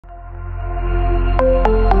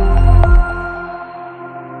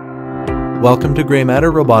Welcome to Grey Matter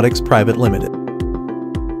Robotics Private Limited,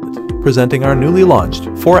 presenting our newly launched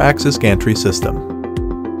 4-axis gantry system.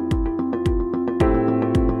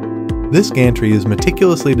 This gantry is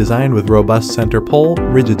meticulously designed with robust center pole,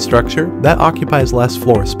 rigid structure that occupies less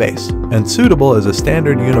floor space, and suitable as a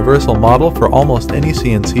standard universal model for almost any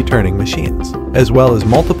CNC turning machines, as well as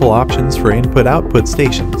multiple options for input-output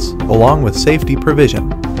stations, along with safety provision,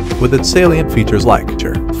 with its salient features like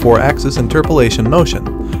 4-axis interpolation motion,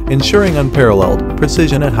 ensuring unparalleled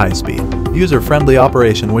precision at high speed, user-friendly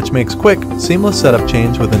operation which makes quick, seamless setup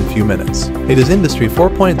change within few minutes. It is Industry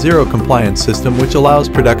 4.0 compliance system which allows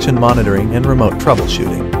production monitoring and remote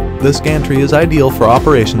troubleshooting. This gantry is ideal for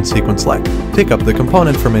operation sequence like pick up the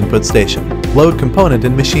component from input station, load component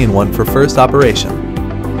in machine 1 for first operation,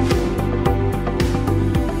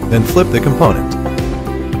 then flip the component.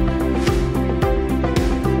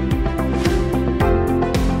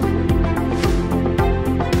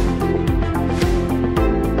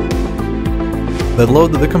 Then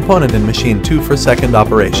load the component in machine 2 for second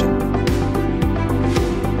operation.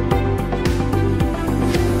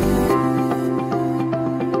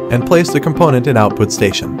 And place the component in output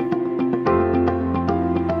station.